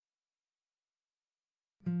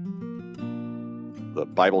the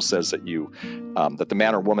Bible says that that the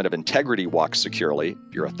man or woman of integrity walks securely.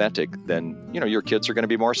 If you're authentic, then your kids are going to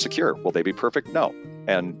be more secure. Will they be perfect? No.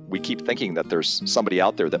 And we keep thinking that there's somebody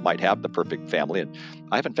out there that might have the perfect family, and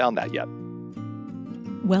I haven't found that yet.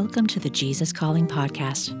 Welcome to the Jesus Calling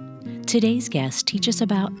Podcast. Today's guests teach us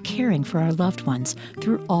about caring for our loved ones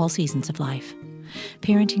through all seasons of life.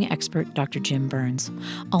 Parenting expert Dr. Jim Burns,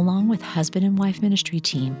 along with husband and wife ministry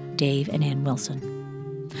team Dave and Ann Wilson.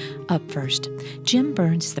 Up first, Jim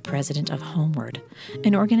Burns is the president of Homeward,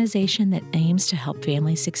 an organization that aims to help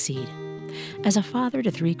families succeed. As a father to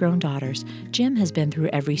 3 grown daughters, Jim has been through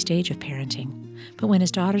every stage of parenting. But when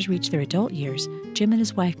his daughters reached their adult years, Jim and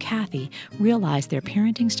his wife Kathy realized their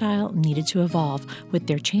parenting style needed to evolve with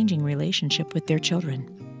their changing relationship with their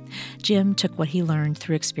children. Jim took what he learned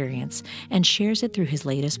through experience and shares it through his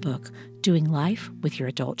latest book, Doing Life with Your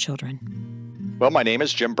Adult Children. Well, my name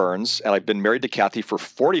is Jim Burns, and I've been married to Kathy for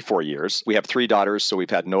 44 years. We have 3 daughters, so we've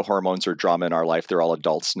had no hormones or drama in our life. They're all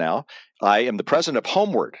adults now. I am the president of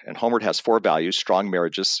Homeward, and Homeward has 4 values: strong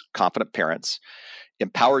marriages, confident parents,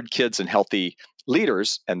 empowered kids, and healthy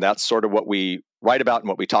leaders. And that's sort of what we write about and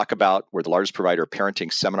what we talk about. We're the largest provider of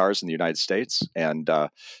parenting seminars in the United States. And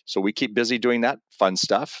so we keep busy doing that fun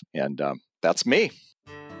stuff. And that's me.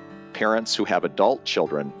 Parents who have adult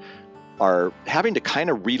children are having to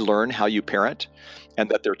kind of relearn how you parent, and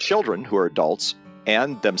that their children who are adults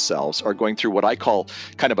and themselves are going through what I call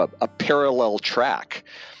kind of a parallel track.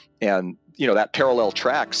 And that parallel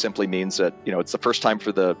track simply means that, it's the first time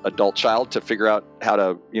for the adult child to figure out how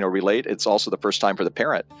to, relate. It's also the first time for the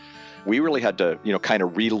parent. We really had to, kind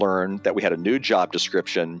of relearn that we had a new job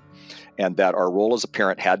description and that our role as a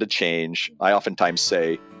parent had to change. I oftentimes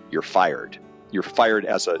say, you're fired. You're fired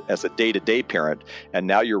as a day-to-day parent, and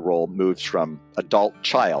now your role moves from adult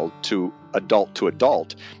child to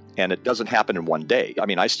adult, and it doesn't happen in one day. I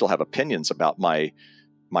mean, I still have opinions about my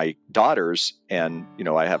daughters, and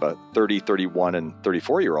I have a 30, 31, and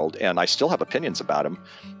 34-year-old, and I still have opinions about them,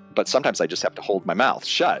 but sometimes I just have to hold my mouth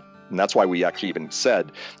shut. And that's why we actually even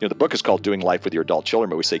said, the book is called Doing Life with Your Adult Children,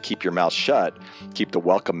 but we say keep your mouth shut, keep the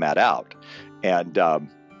welcome mat out. And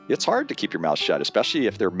it's hard to keep your mouth shut, especially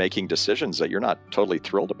if they're making decisions that you're not totally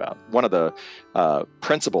thrilled about. One of the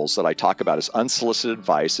principles that I talk about is unsolicited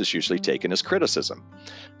advice is usually taken as criticism.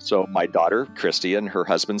 So my daughter, Christy, and her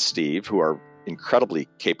husband, Steve, who are incredibly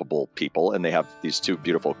capable people, and they have these 2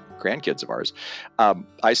 beautiful grandkids of ours.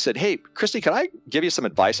 I said, hey, Christy, can I give you some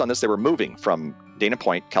advice on this? They were moving from Dana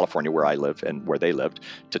Point, California, where I live and where they lived,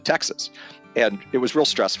 to Texas. And it was real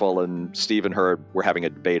stressful, and Steve and her were having a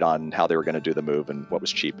debate on how they were going to do the move and what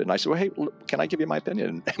was cheap. And I said, well, hey, can I give you my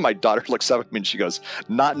opinion? And my daughter looks up at me and she goes,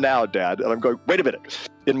 not now, Dad. And I'm going, wait a minute.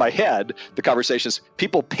 In my head, the conversation is,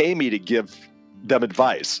 people pay me to give them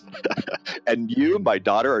advice. And you, my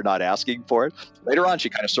daughter, are not asking for it. Later on, she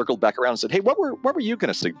kind of circled back around and said, hey, what were you going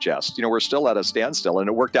to suggest? We're still at a standstill, and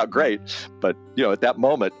it worked out great. But, at that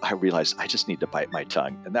moment, I realized I just need to bite my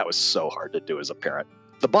tongue. And that was so hard to do as a parent.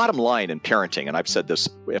 The bottom line in parenting, and I've said this,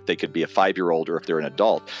 if they could be a 5-year-old or if they're an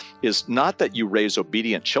adult, is not that you raise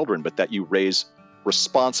obedient children, but that you raise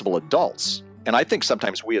responsible adults. And I think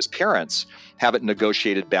sometimes we as parents haven't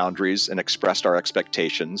negotiated boundaries and expressed our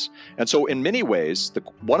expectations. And so in many ways,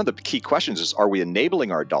 one of the key questions is, are we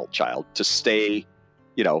enabling our adult child to stay,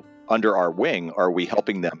 under our wing? Are we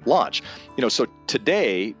helping them launch? So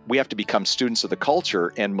today we have to become students of the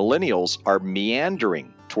culture, and millennials are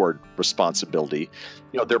meandering toward responsibility.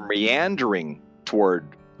 They're meandering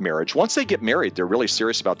toward marriage. Once they get married, they're really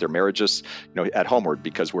serious about their marriages, at Homeward,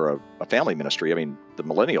 because we're a family ministry. I mean, the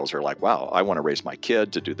millennials are like, wow, I want to raise my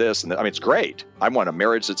kid to do this. And it's great. I want a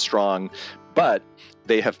marriage that's strong, but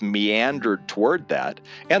they have meandered toward that.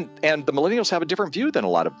 And the millennials have a different view than a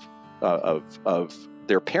lot of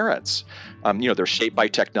their parents. They're shaped by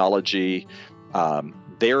technology.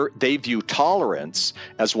 They view tolerance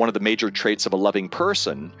as one of the major traits of a loving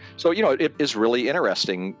person. So, it is really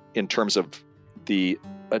interesting in terms of the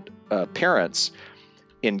parents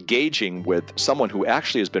engaging with someone who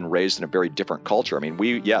actually has been raised in a very different culture. I mean,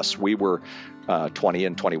 we were 20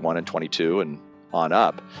 and 21 and 22 and on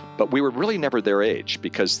up, but we were really never their age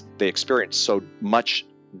because they experienced so much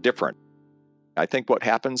different. I think what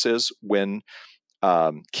happens is when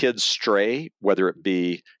kids stray, whether it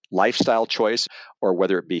be lifestyle choice or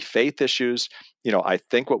whether it be faith issues, I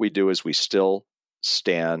think what we do is we still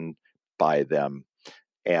stand by them.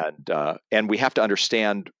 And we have to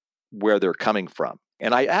understand where they're coming from.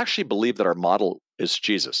 And I actually believe that our model is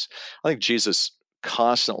Jesus. I think Jesus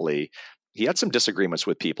constantly, he had some disagreements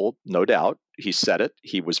with people, no doubt. He said it,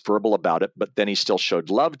 he was verbal about it, but then he still showed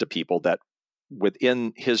love to people that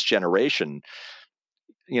within his generation,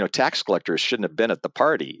 tax collectors shouldn't have been at the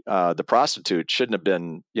party. The prostitute shouldn't have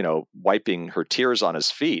been, wiping her tears on his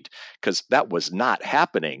feet, because that was not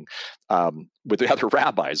happening with the other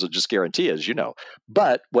rabbis. I'll just guarantee, as you know.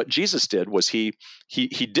 But what Jesus did was he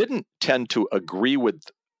didn't tend to agree with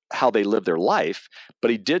how they lived their life,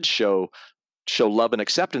 but he did show love and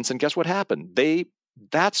acceptance. And guess what happened?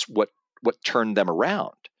 That's what turned them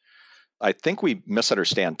around. I think we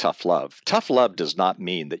misunderstand tough love. Tough love does not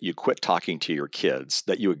mean that you quit talking to your kids,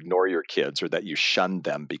 that you ignore your kids, or that you shun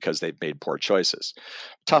them because they've made poor choices.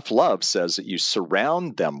 Tough love says that you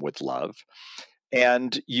surround them with love,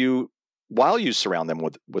 and while you surround them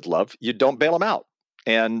with love, you don't bail them out.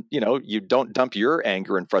 And, you don't dump your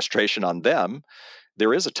anger and frustration on them.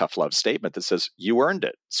 There is a tough love statement that says you earned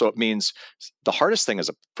it. So it means the hardest thing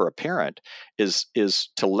for a parent is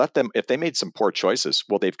to let them, if they made some poor choices,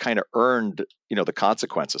 well, they've kind of earned, the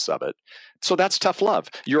consequences of it. So that's tough love.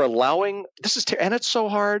 You're allowing, and it's so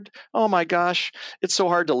hard. Oh my gosh. It's so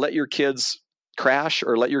hard to let your kids crash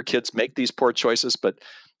or let your kids make these poor choices. But,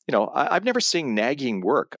 I've never seen nagging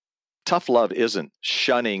work. Tough love isn't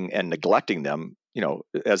shunning and neglecting them,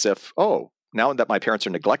 as if, oh, now that my parents are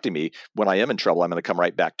neglecting me, when I am in trouble, I'm going to come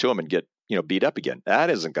right back to them and get, beat up again. That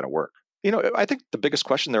isn't going to work. I think the biggest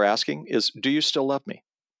question they're asking is, do you still love me?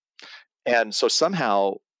 And so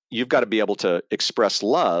somehow you've got to be able to express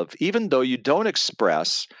love, even though you don't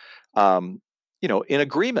express, in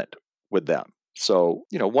agreement with them. So,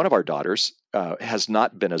 one of our daughters has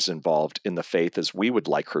not been as involved in the faith as we would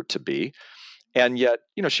like her to be. And yet,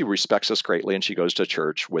 she respects us greatly, and she goes to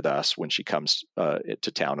church with us when she comes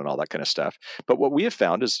to town and all that kind of stuff. But what we have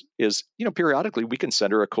found is periodically we can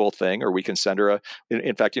send her a cool thing, or we can send her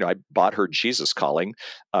in fact, I bought her Jesus Calling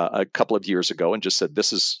a couple of years ago and just said,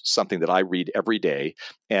 this is something that I read every day.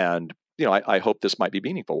 And, I hope this might be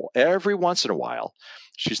meaningful. Every once in a while,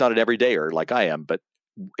 she's not an everydayer like I am, but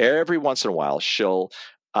every once in a while she'll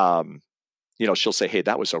say, hey,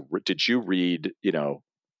 did you read,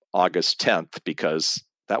 August 10th, because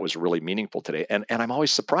that was really meaningful today. And I'm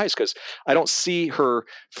always surprised because I don't see her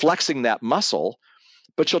flexing that muscle,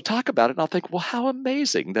 but she'll talk about it and I'll think, well, how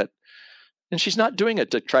amazing that. And she's not doing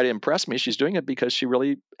it to try to impress me. She's doing it because she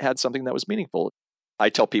really had something that was meaningful. I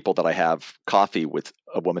tell people that I have coffee with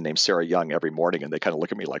a woman named Sarah Young every morning, and they kind of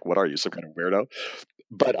look at me like, what are you, some kind of weirdo?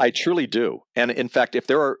 But I truly do. And in fact, if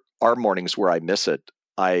there are mornings where I miss it,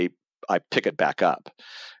 I pick it back up.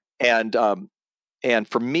 And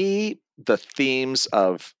for me, the themes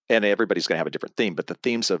of, and everybody's going to have a different theme, but the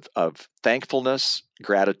themes of thankfulness,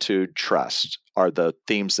 gratitude, trust are the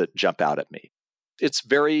themes that jump out at me. It's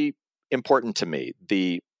very important to me.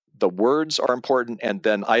 The words are important, and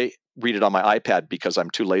then I read it on my iPad because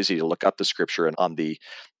I'm too lazy to look up the scripture. And on the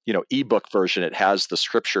ebook version, it has the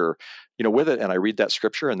scripture with it, and I read that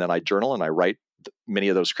scripture, and then I journal and I write many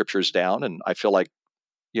of those scriptures down, and I feel like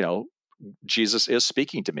Jesus is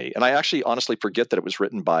speaking to me. And I actually honestly forget that it was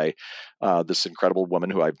written by this incredible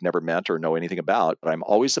woman who I've never met or know anything about, but I'm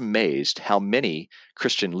always amazed how many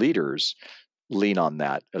Christian leaders lean on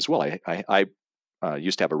that as well. I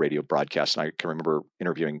used to have a radio broadcast, and I can remember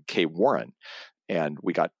interviewing Kay Warren, and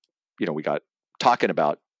we got talking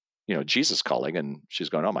about, Jesus Calling, and she's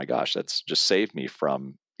going, oh my gosh, that's just saved me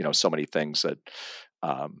from, so many things that,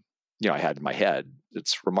 I had in my head.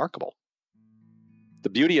 It's remarkable. The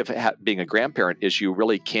beauty of being a grandparent is you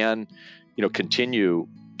really can, continue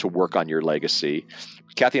to work on your legacy.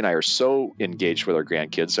 Kathy and I are so engaged with our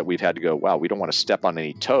grandkids that we've had to go, wow, we don't want to step on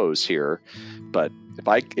any toes here. But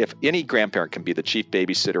if any grandparent can be the chief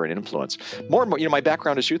babysitter and influence, more and more, my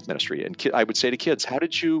background is youth ministry, and I would say to kids, how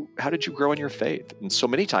did you grow in your faith? And so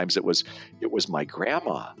many times it was my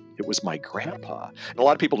grandma, it was my grandpa, and a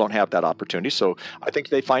lot of people don't have that opportunity. So I think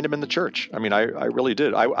they find them in the church. I mean, I really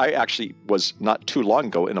did. I actually was not too long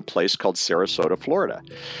ago in a place called Sarasota, Florida.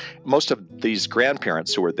 Most of these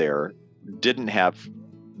grandparents who were there didn't have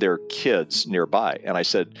their kids nearby, and I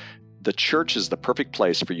said, the church is the perfect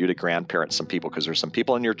place for you to grandparent some people, because there's some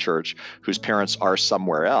people in your church whose parents are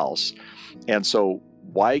somewhere else. And so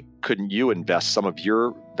why couldn't you invest some of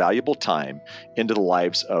your valuable time into the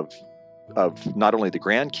lives of not only the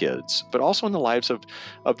grandkids, but also in the lives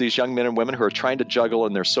of these young men and women who are trying to juggle,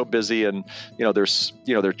 and they're so busy, and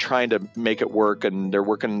they're trying to make it work, and they're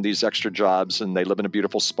working these extra jobs, and they live in a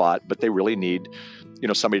beautiful spot, but they really need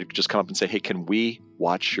somebody to just come up and say, hey, can we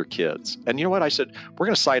watch your kids? And you know what? I said, we're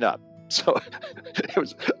going to sign up. So it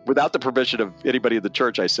was without the permission of anybody in the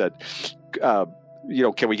church. I said,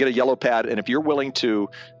 can we get a yellow pad? And if you're willing to,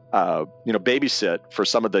 babysit for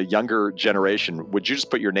some of the younger generation, would you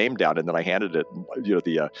just put your name down? And then I handed it.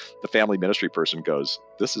 The family ministry person goes,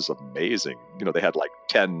 this is amazing. They had like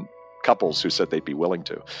 10 couples who said they'd be willing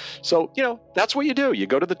to. So, that's what you do. You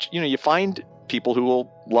go to you find people who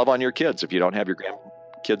will love on your kids if you don't have your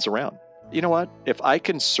grandkids around. You know what? If I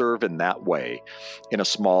can serve in that way, in a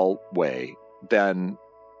small way, then,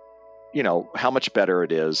 how much better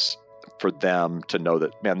it is for them to know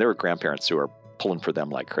that, man, there are grandparents who are pulling for them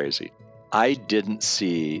like crazy. I didn't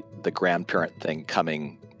see the grandparent thing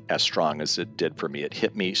coming as strong as it did for me. It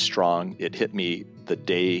hit me strong. It hit me the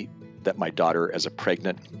day that my daughter, as a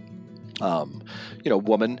pregnant,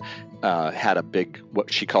 woman, had a big,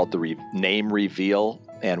 what she called the name reveal.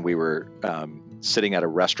 And we were sitting at a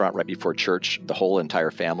restaurant right before church, the whole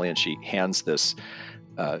entire family, and she hands this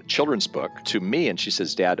children's book to me, and she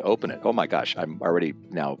says, "Dad, open it." Oh my gosh, I'm already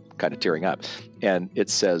now kind of tearing up. And it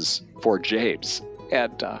says, "For James."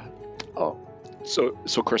 And so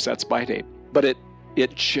of course that's my name. But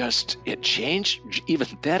it changed, even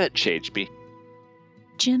then it changed me.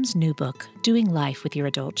 Jim's new book, Doing Life with Your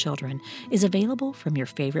Adult Children, is available from your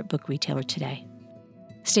favorite book retailer today.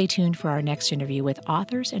 Stay tuned for our next interview with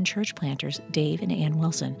authors and church planters Dave and Ann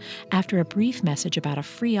Wilson after a brief message about a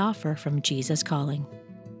free offer from Jesus Calling.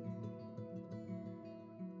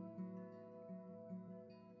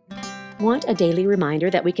 Want a daily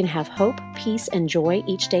reminder that we can have hope, peace, and joy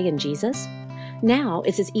each day in Jesus? Now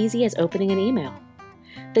it's as easy as opening an email.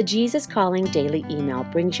 The Jesus Calling Daily Email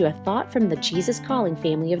brings you a thought from the Jesus Calling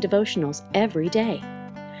family of devotionals every day.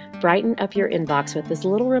 Brighten up your inbox with this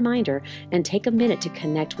little reminder and take a minute to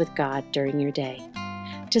connect with God during your day.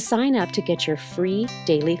 To sign up to get your free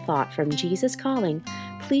daily thought from Jesus Calling,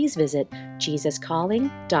 please visit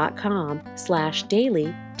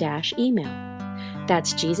jesuscalling.com/daily-email.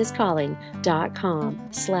 That's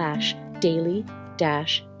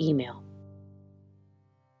jesuscalling.com/daily-email.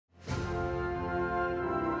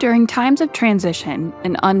 During times of transition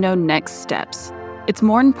and unknown next steps, it's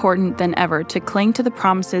more important than ever to cling to the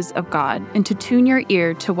promises of God and to tune your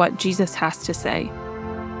ear to what Jesus has to say.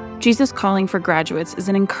 Jesus Calling for Graduates is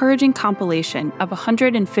an encouraging compilation of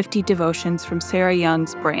 150 devotions from Sarah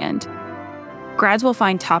Young's brand. Grads will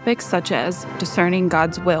find topics such as discerning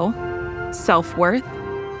God's will, self-worth,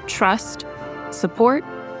 trust, support,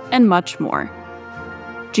 and much more.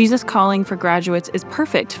 Jesus Calling for Graduates is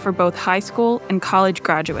perfect for both high school and college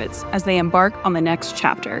graduates as they embark on the next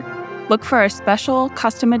chapter. Look for a special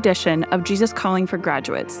custom edition of Jesus Calling for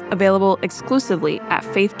Graduates, available exclusively at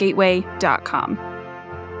faithgateway.com.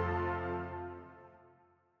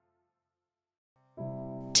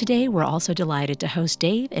 Today, we're also delighted to host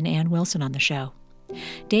Dave and Ann Wilson on the show.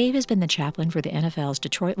 Dave has been the chaplain for the NFL's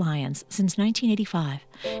Detroit Lions since 1985,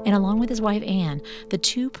 and along with his wife Ann, the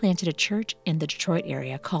two planted a church in the Detroit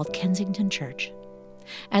area called Kensington Church.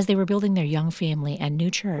 As they were building their young family and new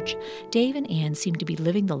church, Dave and Ann seemed to be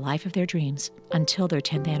living the life of their dreams until their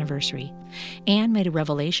 10th anniversary. Ann made a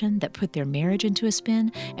revelation that put their marriage into a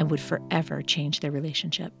spin and would forever change their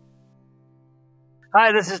relationship.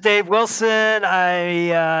 Hi, this is Dave Wilson.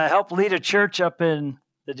 I help lead a church up in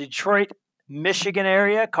the Detroit, Michigan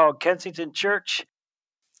area called Kensington Church.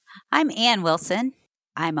 I'm Ann Wilson.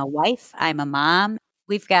 I'm a wife. I'm a mom.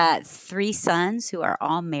 We've got 3 sons who are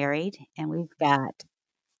all married, and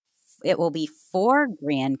it will be 4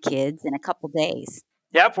 grandkids in a couple days.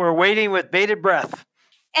 Yep, we're waiting with bated breath.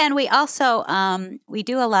 And we also, we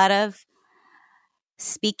do a lot of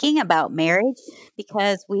speaking about marriage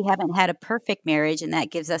because we haven't had a perfect marriage, and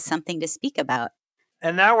that gives us something to speak about.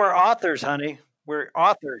 And now we're authors, honey. We're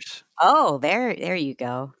authors. Oh, there you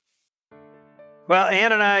go. Well,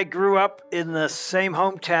 Ann and I grew up in the same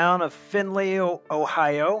hometown of Findlay,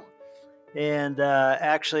 Ohio. And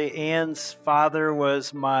actually, Ann's father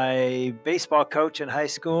was my baseball coach in high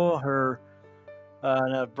school. Her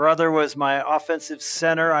brother was my offensive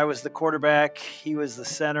center. I was the quarterback. He was the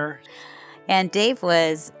center. And Dave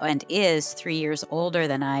was and is 3 years older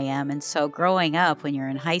than I am. And so growing up, when you're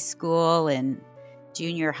in high school and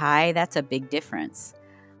junior high, that's a big difference.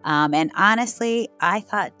 And honestly, I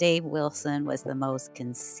thought Dave Wilson was the most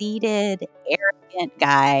conceited, arrogant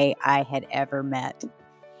guy I had ever met.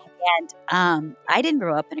 And I didn't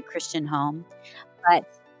grow up in a Christian home, but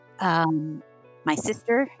my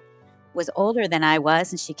sister was older than I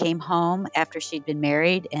was, and she came home after she'd been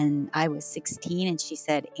married, and I was 16, and she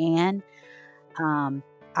said, "Ann,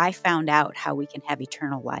 I found out how we can have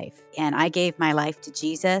eternal life." And I gave my life to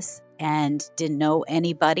Jesus and didn't know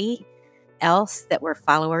anybody else that were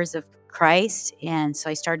followers of Christ. And so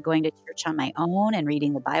I started going to church on my own and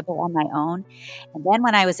reading the Bible on my own. And then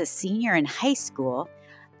when I was a senior in high school,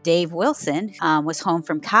 Dave Wilson was home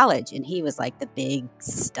from college, and he was like the big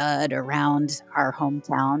stud around our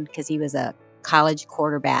hometown because he was a college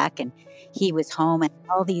quarterback, and he was home, and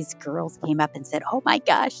all these girls came up and said, "Oh my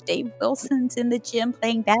gosh, Dave Wilson's in the gym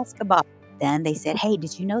playing basketball." Then they said, "Hey,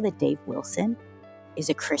 did you know that Dave Wilson is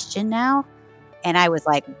a Christian now?" And I was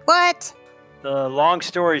like, "What?" The long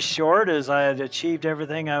story short is I had achieved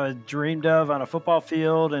everything I had dreamed of on a football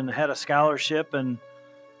field and had a scholarship, and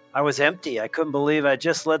I was empty. I couldn't believe I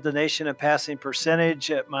just led the nation in passing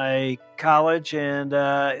percentage at my college, and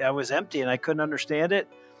I was empty, and I couldn't understand it.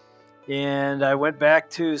 And I went back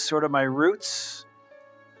to sort of my roots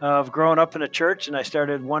of growing up in a church, and I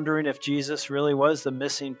started wondering if Jesus really was the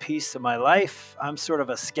missing piece of my life. I'm sort of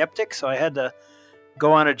a skeptic, so I had to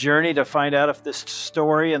go on a journey to find out if this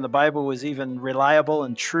story in the Bible was even reliable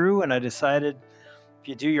and true. And I decided if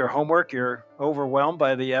you do your homework, you're overwhelmed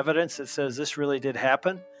by the evidence that says this really did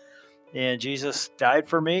happen. And Jesus died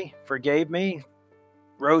for me, forgave me,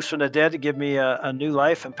 rose from the dead to give me a new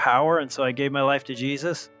life and power. And so I gave my life to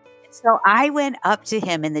Jesus. So I went up to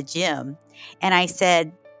him in the gym and I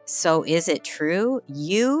said, "So is it true?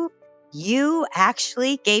 You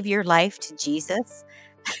actually gave your life to Jesus?"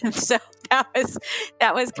 So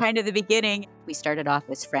that was kind of the beginning. We started off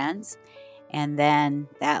as friends, and then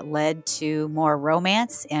that led to more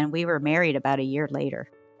romance, and we were married about a year later.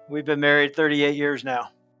 We've been married 38 years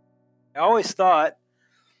now. I always thought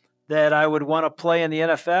that I would want to play in the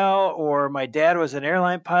NFL, or my dad was an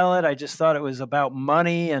airline pilot. I just thought it was about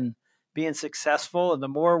money and being successful. And the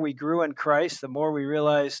more we grew in Christ, the more we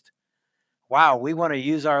realized, wow, we want to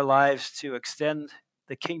use our lives to extend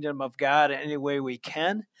the kingdom of God in any way we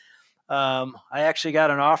can. I actually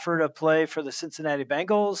got an offer to play for the Cincinnati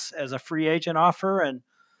Bengals as a free agent offer. And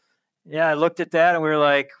yeah, I looked at that and we were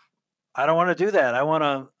like, I don't want to do that. I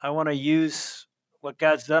want to use what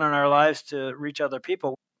God's done in our lives to reach other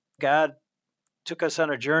people. God took us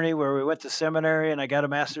on a journey where we went to seminary, and I got a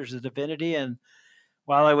master's of divinity. And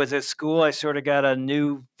while I was at school, I sort of got a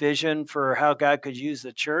new vision for how God could use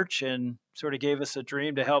the church, and sort of gave us a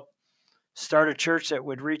dream to help start a church that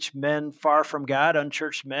would reach men far from God,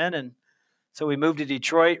 unchurched men. And so we moved to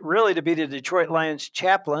Detroit, really to be the Detroit Lions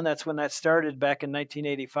chaplain. That's when that started back in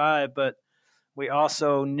 1985. But we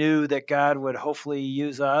also knew that God would hopefully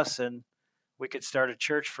use us, and we could start a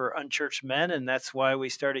church for unchurched men. And that's why we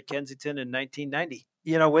started Kensington in 1990.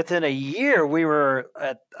 You know, within a year, we were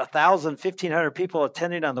at 1,000, 1,500 people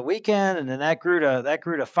attending on the weekend. And then that grew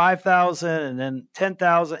to 5,000 and then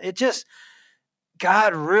 10,000. It just,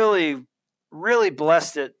 God really, really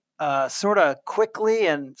blessed it sort of quickly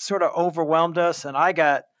and sort of overwhelmed us. And I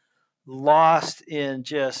got lost in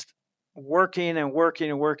just working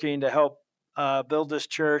to help build this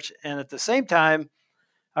church. And at the same time,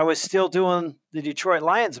 I was still doing the Detroit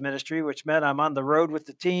Lions ministry, which meant I'm on the road with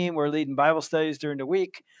the team. We're leading Bible studies during the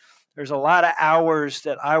week. There's a lot of hours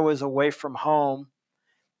that I was away from home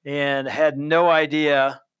and had no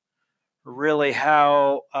idea really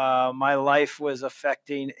how my life was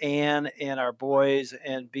affecting Ann and our boys,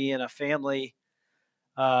 and being a family,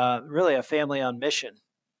 really a family on mission.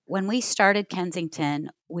 When we started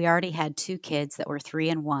Kensington, we already had 2 kids that were 3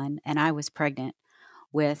 and 1, and I was pregnant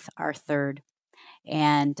with our third.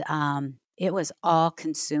 And it was all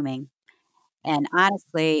consuming. And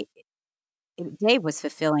honestly, Dave was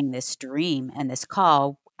fulfilling this dream and this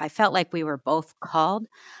call. I felt like we were both called,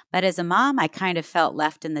 but as a mom, I kind of felt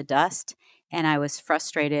left in the dust, and I was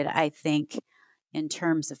frustrated, I think, in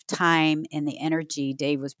terms of time and the energy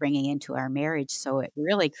Dave was bringing into our marriage. So it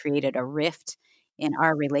really created a rift in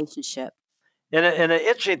our relationship. And the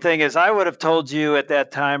interesting thing is, I would have told you at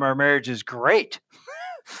that time our marriage is great.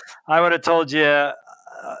 I would have told you,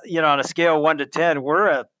 on a scale of 1 to 10,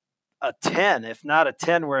 we're a 10. If not a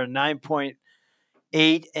 10, we're a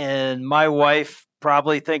 9.8. And my wife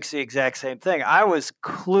probably thinks the exact same thing. I was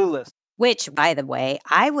clueless. Which, by the way,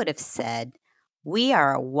 I would have said we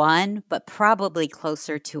are a 1, but probably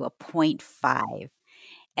closer to a 0.5.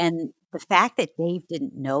 And the fact that Dave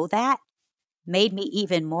didn't know that made me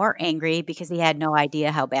even more angry, because he had no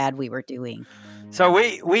idea how bad we were doing. So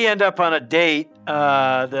we end up on a date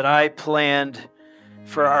that I planned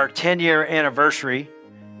for our 10-year anniversary,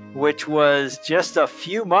 which was just a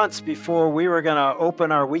few months before we were going to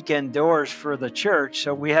open our weekend doors for the church.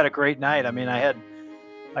 So we had a great night. I mean, I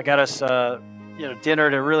got us dinner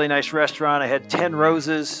at a really nice restaurant. I had 10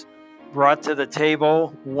 roses brought to the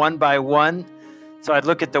table one by one. So I'd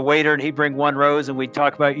look at the waiter and he'd bring 1 rose, and we'd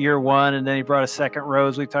talk about year 1, and then he brought a second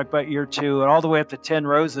rose. We'd talk about year 2, and all the way up to 10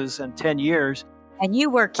 roses and 10 years. And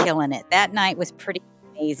you were killing it. That night was pretty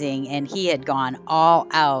amazing, and he had gone all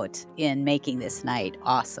out in making this night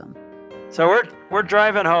awesome. So we're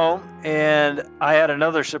driving home, and I had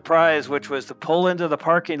another surprise, which was to pull into the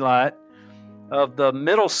parking lot, of the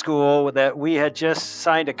middle school that we had just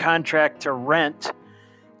signed a contract to rent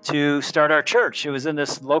to start our church. It was in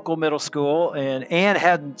this local middle school, and Ann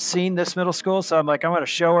hadn't seen this middle school, so I'm like, I'm going to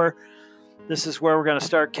show her. This is where we're going to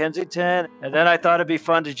start Kensington. And then I thought it'd be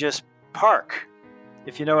fun to just park,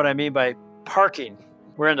 if you know what I mean by parking.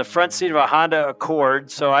 We're in the front seat of a Honda Accord,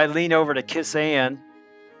 so I lean over to kiss Ann,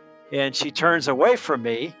 and she turns away from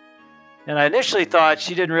me. And I initially thought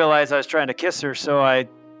she didn't realize I was trying to kiss her, so I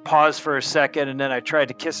paused for a second, and then I tried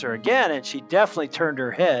to kiss her again, and she definitely turned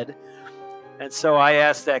her head. And so I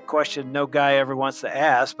asked that question no guy ever wants to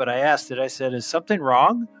ask, but I asked it. I said, is something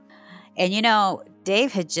wrong? And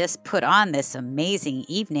Dave had just put on this amazing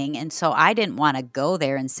evening, and so I didn't want to go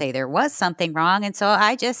there and say there was something wrong, and so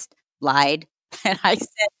I just lied. And I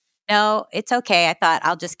said, no, it's okay. I thought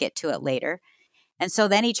I'll just get to it later. And so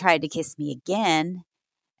then he tried to kiss me again,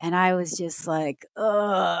 and I was just like,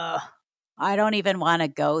 ugh, I don't even want to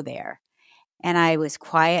go there. And I was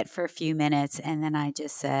quiet for a few minutes, and then I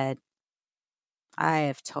just said, I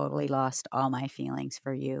have totally lost all my feelings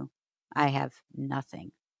for you. I have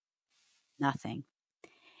nothing.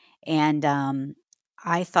 And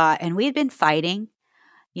I thought, and we had been fighting,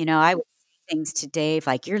 I would say things to Dave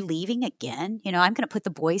like, you're leaving again? I'm going to put the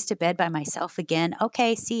boys to bed by myself again.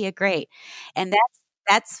 Okay, see you, great. And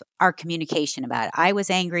that's our communication about it. I was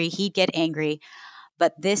angry, he'd get angry.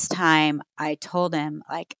 But this time I told him,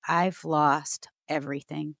 like, I've lost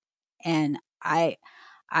everything. And I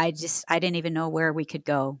didn't even know where we could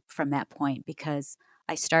go from that point, because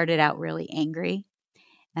I started out really angry.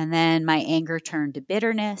 And then my anger turned to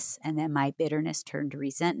bitterness, and then my bitterness turned to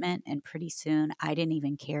resentment. And pretty soon I didn't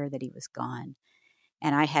even care that he was gone.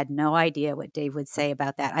 And I had no idea what Dave would say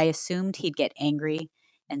about that. I assumed he'd get angry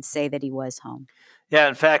and say that he was home. Yeah,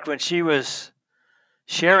 in fact, when she was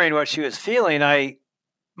sharing what she was feeling,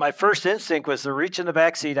 my first instinct was to reach in the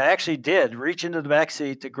back seat. I actually did reach into the back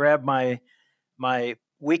seat to grab my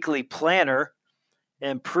weekly planner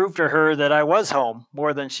and prove to her that I was home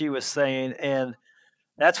more than she was saying. And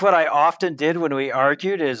that's what I often did when we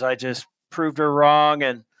argued, is I just proved her wrong.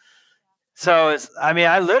 And so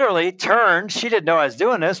I literally turned. She didn't know I was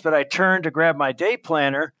doing this, but I turned to grab my day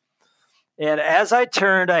planner. And as I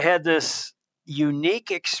turned, I had this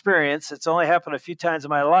unique experience. It's only happened a few times in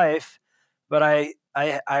my life, but I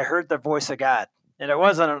heard the voice of God. And it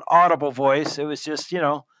wasn't an audible voice. It was just,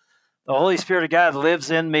 the Holy Spirit of God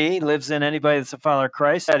lives in me, lives in anybody that's a follower of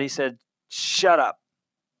Christ. And he said, shut up.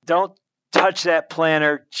 Don't touch that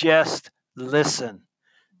planner. Just listen.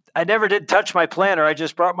 I never did touch my planner. I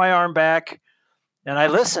just brought my arm back and I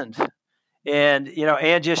listened. And,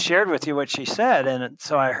 Ann just shared with you what she said. And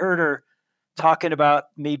so I heard her talking about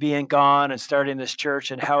me being gone and starting this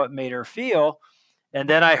church and how it made her feel. And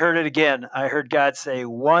then I heard it again. I heard God say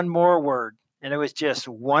one more word, and it was just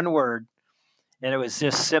one word. And it was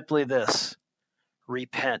just simply this: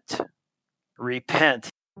 repent. Repent.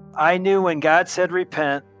 I knew when God said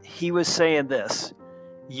repent, he was saying this: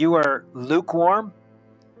 you are lukewarm.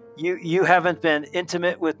 You haven't been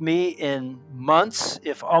intimate with me in months,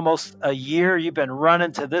 if almost a year. You've been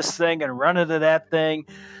running to this thing and running to that thing.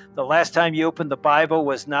 The last time you opened the Bible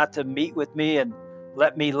was not to meet with me and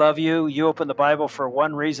let me love you. You opened the Bible for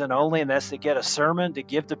one reason only, and that's to get a sermon to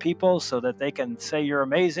give to people so that they can say you're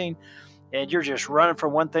amazing. And you're just running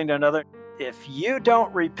from one thing to another. If you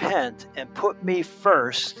don't repent and put me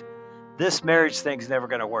first, this marriage thing's never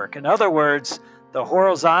going to work. In other words, the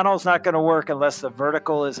horizontal is not going to work unless the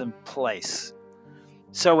vertical is in place.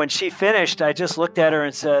 So when she finished, I just looked at her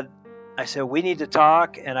and said, we need to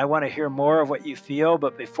talk, and I want to hear more of what you feel.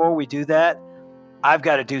 But before we do that, I've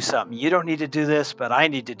got to do something. You don't need to do this, but I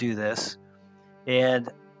need to do this. And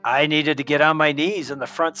I needed to get on my knees in the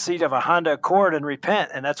front seat of a Honda Accord and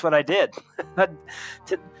repent. And that's what I did. To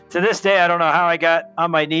this day, I don't know how I got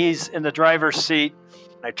on my knees in the driver's seat.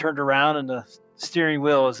 I turned around and the steering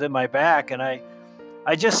wheel was in my back. And I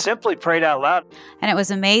just simply prayed out loud. And it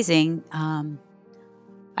was amazing.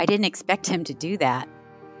 I didn't expect him to do that.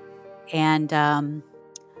 And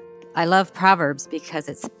I love Proverbs because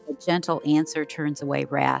it's a gentle answer turns away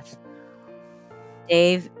wrath.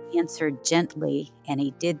 Dave answered gently, and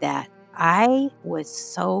he did that. I was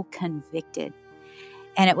so convicted.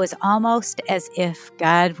 And it was almost as if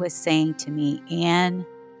God was saying to me, Ann,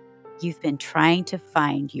 you've been trying to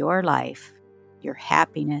find your life, your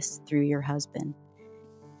happiness through your husband.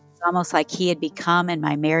 It's almost like he had become, and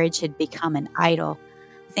my marriage had become, an idol,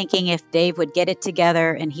 thinking if Dave would get it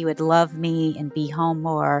together and he would love me and be home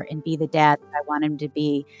more and be the dad that I want him to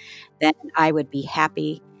be, then I would be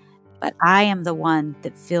happy. But I am the one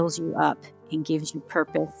that fills you up and gives you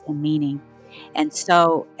purpose and meaning. And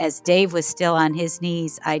so as Dave was still on his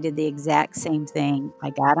knees, I did the exact same thing. I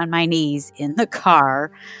got on my knees in the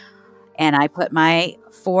car and I put my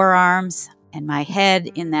forearms and my head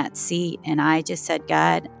in that seat. And I just said,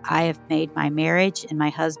 God, I have made my marriage and my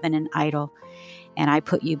husband an idol. And I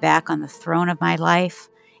put you back on the throne of my life.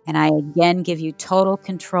 And I again give you total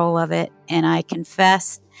control of it. And I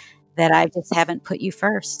confess that I just haven't put you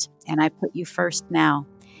first. And I put you first now.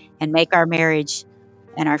 And make our marriage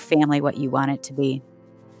and our family what you want it to be.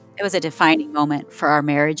 It was a defining moment for our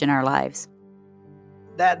marriage and our lives.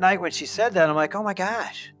 That night when she said that, I'm like, oh my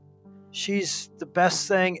gosh, she's the best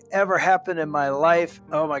thing ever happened in my life.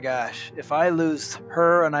 Oh my gosh, if I lose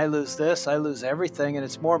her and I lose this, I lose everything. And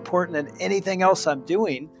it's more important than anything else I'm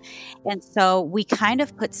doing. And so we kind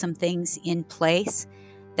of put some things in place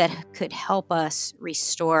that could help us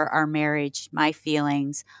restore our marriage, my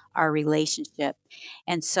feelings, our relationship.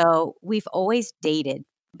 And so we've always dated.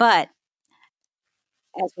 But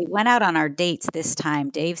as we went out on our dates this time,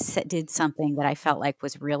 Dave did something that I felt like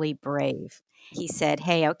was really brave. He said,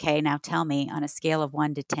 hey, okay, now tell me on a scale of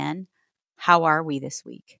 1 to 10, how are we this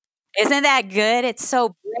week? Isn't that good? It's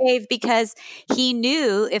so brave because he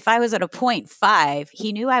knew if I was at a 0.5,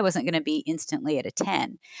 he knew I wasn't going to be instantly at a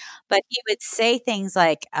 10. But he would say things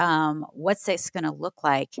like, what's this going to look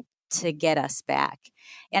like to get us back?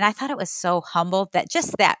 And I thought it was so humble that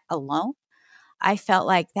just that alone, I felt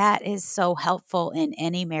like that is so helpful in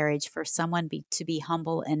any marriage for someone to be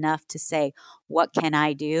humble enough to say, what can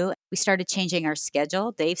I do? We started changing our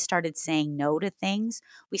schedule. Dave started saying no to things.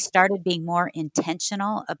 We started being more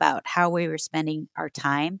intentional about how we were spending our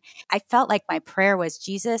time. I felt like my prayer was,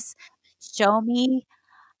 Jesus, show me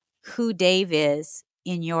who Dave is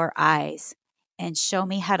in your eyes and show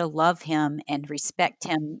me how to love him and respect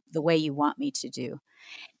him the way you want me to do.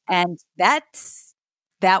 And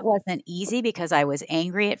that wasn't easy because I was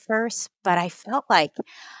angry at first, but I felt like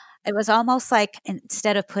it was almost like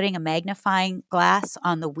instead of putting a magnifying glass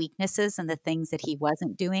on the weaknesses and the things that he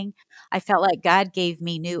wasn't doing, I felt like God gave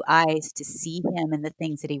me new eyes to see him and the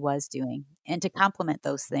things that he was doing and to complement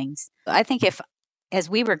those things. I think as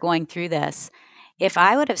we were going through this, if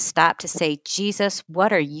I would have stopped to say, Jesus,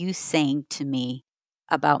 what are you saying to me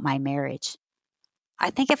about my marriage? I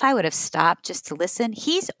think if I would have stopped just to listen,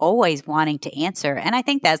 he's always wanting to answer. And I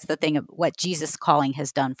think that's the thing of what Jesus Calling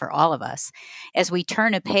has done for all of us. As we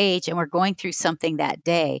turn a page and we're going through something that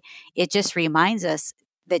day, it just reminds us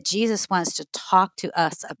that Jesus wants to talk to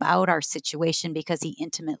us about our situation because he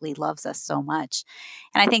intimately loves us so much.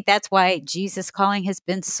 And I think that's why Jesus Calling has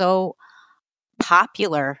been so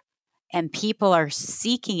popular and people are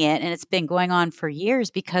seeking it. And it's been going on for years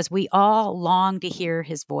because we all long to hear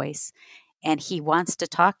his voice. And he wants to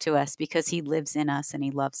talk to us because he lives in us and he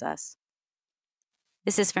loves us.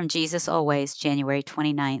 This is from Jesus Always, January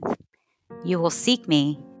 29th. You will seek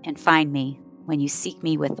me and find me when you seek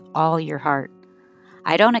me with all your heart.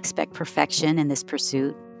 I don't expect perfection in this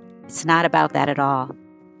pursuit. It's not about that at all.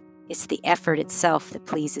 It's the effort itself that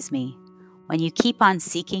pleases me. When you keep on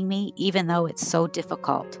seeking me, even though it's so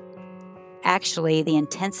difficult. Actually, the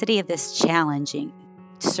intensity of this challenging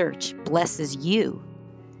search blesses you.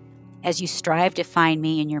 As you strive to find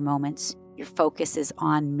me in your moments, your focus is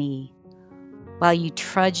on me. While you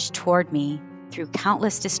trudge toward me through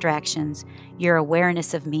countless distractions, your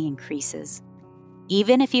awareness of me increases.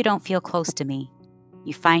 Even if you don't feel close to me,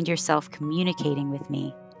 you find yourself communicating with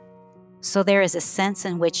me. So there is a sense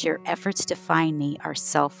in which your efforts to find me are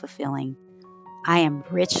self-fulfilling. I am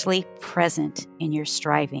richly present in your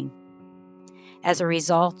striving. As a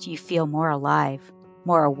result, you feel more alive,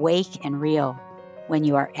 more awake and real when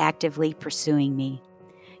you are actively pursuing me.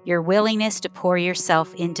 Your willingness to pour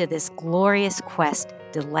yourself into this glorious quest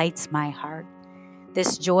delights my heart.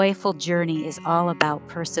 This joyful journey is all about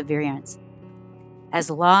perseverance. As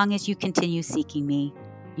long as you continue seeking me,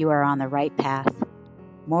 you are on the right path.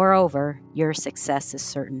 Moreover, your success is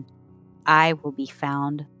certain. I will be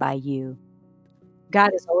found by you.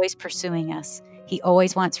 God is always pursuing us. He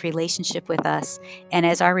always wants relationship with us. And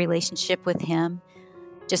as our relationship with him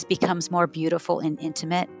just becomes more beautiful and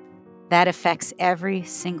intimate, that affects every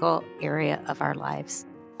single area of our lives.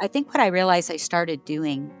 I think what I realized I started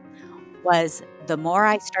doing was the more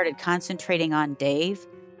I started concentrating on Dave,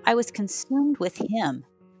 I was consumed with him.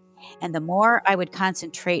 And the more I would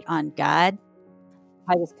concentrate on God,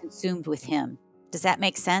 I was consumed with him. Does that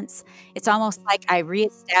make sense? It's almost like I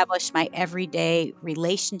reestablished my everyday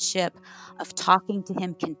relationship of talking to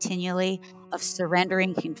him continually, of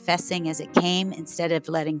surrendering, confessing as it came instead of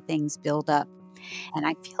letting things build up. And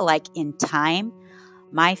I feel like in time,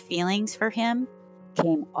 my feelings for him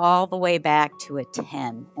came all the way back to a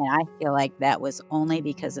 10. And I feel like that was only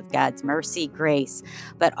because of God's mercy, grace,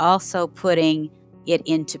 but also putting it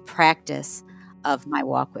into practice of my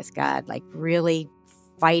walk with God, like really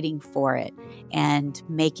fighting for it and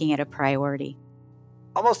making it a priority.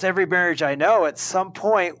 Almost every marriage I know, at some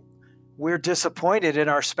point, we're disappointed in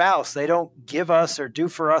our spouse. They don't give us or do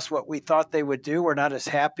for us what we thought they would do. We're not as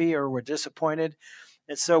happy, or we're disappointed.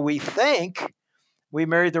 And so we think we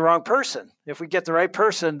married the wrong person. If we get the right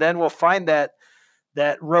person, then we'll find that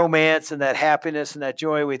romance and that happiness and that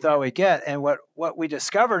joy we thought we'd get. And what we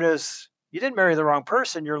discovered is you didn't marry the wrong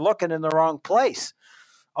person. You're looking in the wrong place.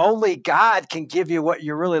 Only God can give you what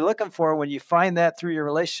you're really looking for. When you find that through your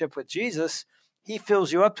relationship with Jesus, he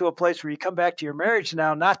fills you up to a place where you come back to your marriage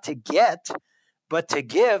now, not to get, but to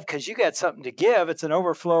give, because you got something to give. It's an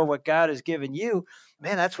overflow of what God has given you.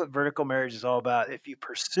 Man, that's what vertical marriage is all about. If you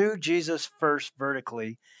pursue Jesus first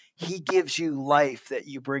vertically, he gives you life that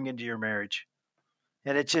you bring into your marriage.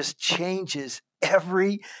 And it just changes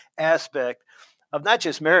every aspect of not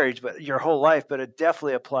just marriage, but your whole life. But it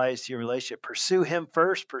definitely applies to your relationship. Pursue him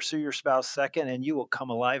first, pursue your spouse second, and you will come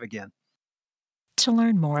alive again. To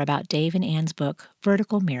learn more about Dave and Ann's book,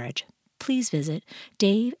 Vertical Marriage, please visit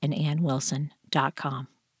daveandannwilson.com.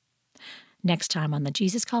 Next time on the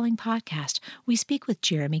Jesus Calling podcast, we speak with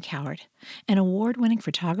Jeremy Coward, an award-winning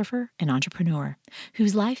photographer and entrepreneur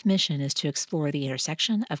whose life mission is to explore the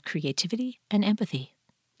intersection of creativity and empathy.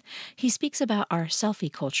 He speaks about our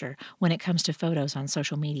selfie culture when it comes to photos on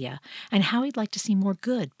social media and how he'd like to see more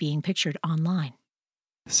good being pictured online.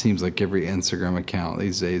 It seems like every Instagram account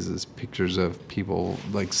these days is pictures of people,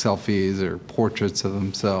 like selfies or portraits of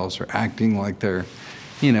themselves, or acting like they're,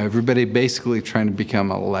 everybody basically trying to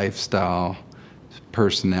become a lifestyle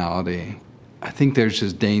personality. I think there's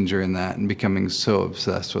just danger in that and becoming so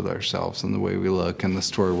obsessed with ourselves and the way we look and the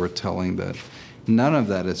story we're telling that none of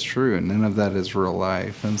that is true and none of that is real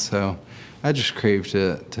life. And so I just crave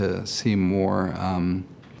to see more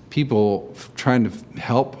people trying to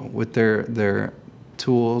help with their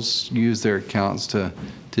tools, use their accounts to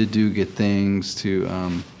do good things,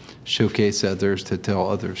 to showcase others, to tell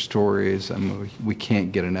other stories. I mean, we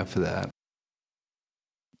can't get enough of that.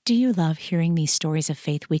 Do you love hearing these stories of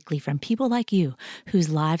faith weekly from people like you whose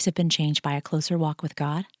lives have been changed by a closer walk with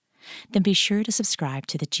God? Then be sure to subscribe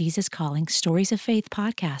to the Jesus Calling Stories of Faith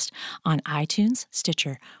podcast on iTunes,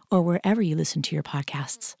 Stitcher, or wherever you listen to your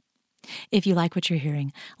podcasts. If you like what you're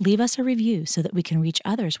hearing, leave us a review so that we can reach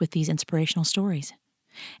others with these inspirational stories.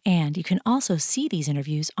 And you can also see these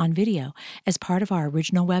interviews on video as part of our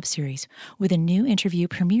original web series, with a new interview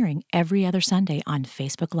premiering every other Sunday on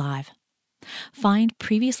Facebook Live. Find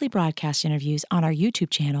previously broadcast interviews on our YouTube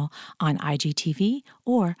channel, on IGTV,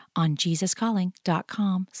 or on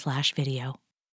JesusCalling.com/video.